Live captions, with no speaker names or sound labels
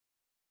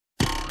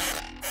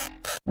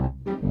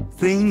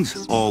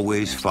Things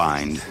always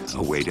find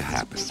a way to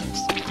happen.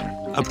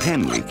 A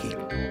pen leaking,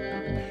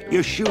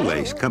 your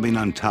shoelace coming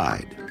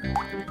untied,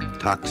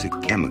 toxic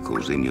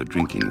chemicals in your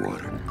drinking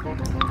water.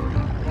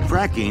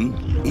 Fracking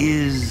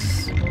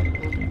is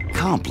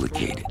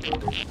complicated.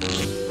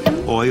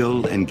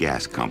 Oil and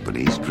gas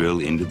companies drill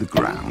into the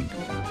ground.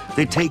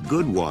 They take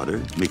good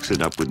water, mix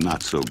it up with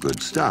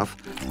not-so-good stuff,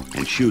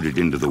 and shoot it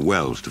into the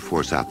wells to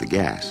force out the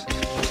gas.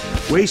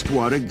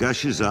 Wastewater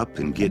gushes up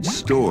and gets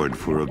stored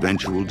for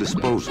eventual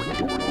disposal.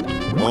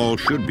 All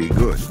should be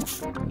good,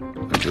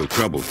 until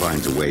trouble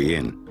finds a way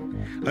in.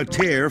 A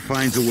tear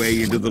finds a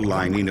way into the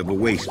lining of a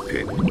waste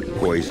pit.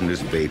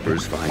 Poisonous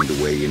vapors find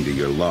a way into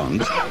your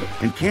lungs,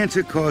 and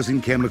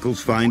cancer-causing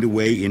chemicals find a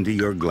way into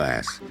your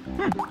glass.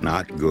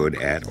 Not good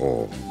at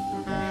all.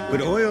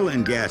 But oil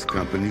and gas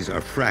companies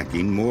are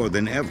fracking more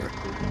than ever,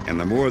 and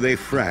the more they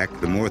frack,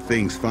 the more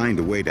things find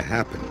a way to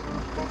happen.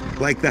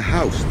 Like the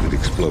house that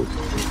exploded,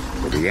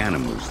 or the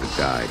animals that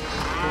died,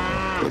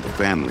 or the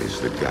families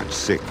that got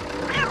sick.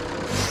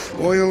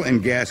 Oil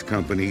and gas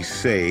companies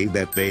say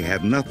that they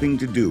have nothing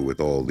to do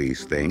with all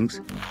these things.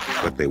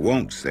 What they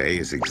won't say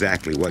is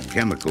exactly what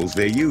chemicals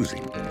they're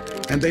using.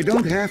 And they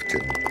don't have to.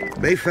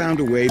 They found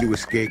a way to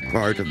escape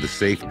part of the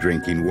Safe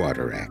Drinking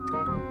Water Act.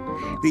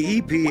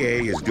 The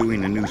EPA is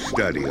doing a new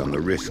study on the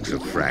risks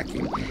of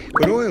fracking,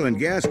 but oil and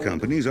gas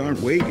companies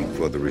aren't waiting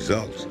for the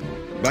results.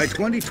 By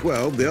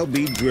 2012, they'll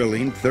be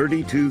drilling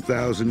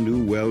 32,000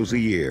 new wells a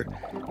year,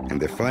 and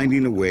they're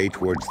finding a way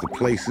towards the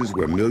places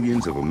where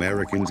millions of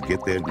Americans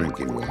get their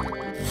drinking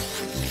water.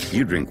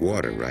 You drink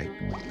water, right?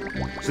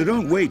 So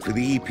don't wait for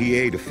the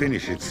EPA to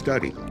finish its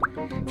study.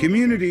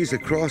 Communities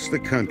across the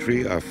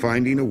country are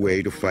finding a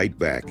way to fight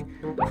back,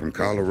 from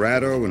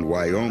Colorado and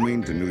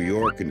Wyoming to New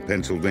York and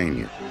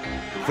Pennsylvania.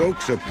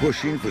 Folks are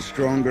pushing for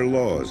stronger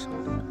laws,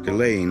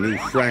 delaying new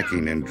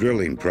fracking and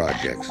drilling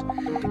projects,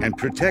 and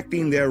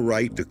protecting their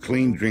right to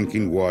clean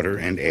drinking water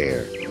and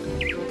air.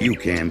 You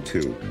can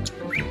too.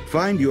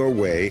 Find your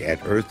way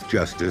at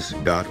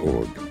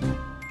earthjustice.org.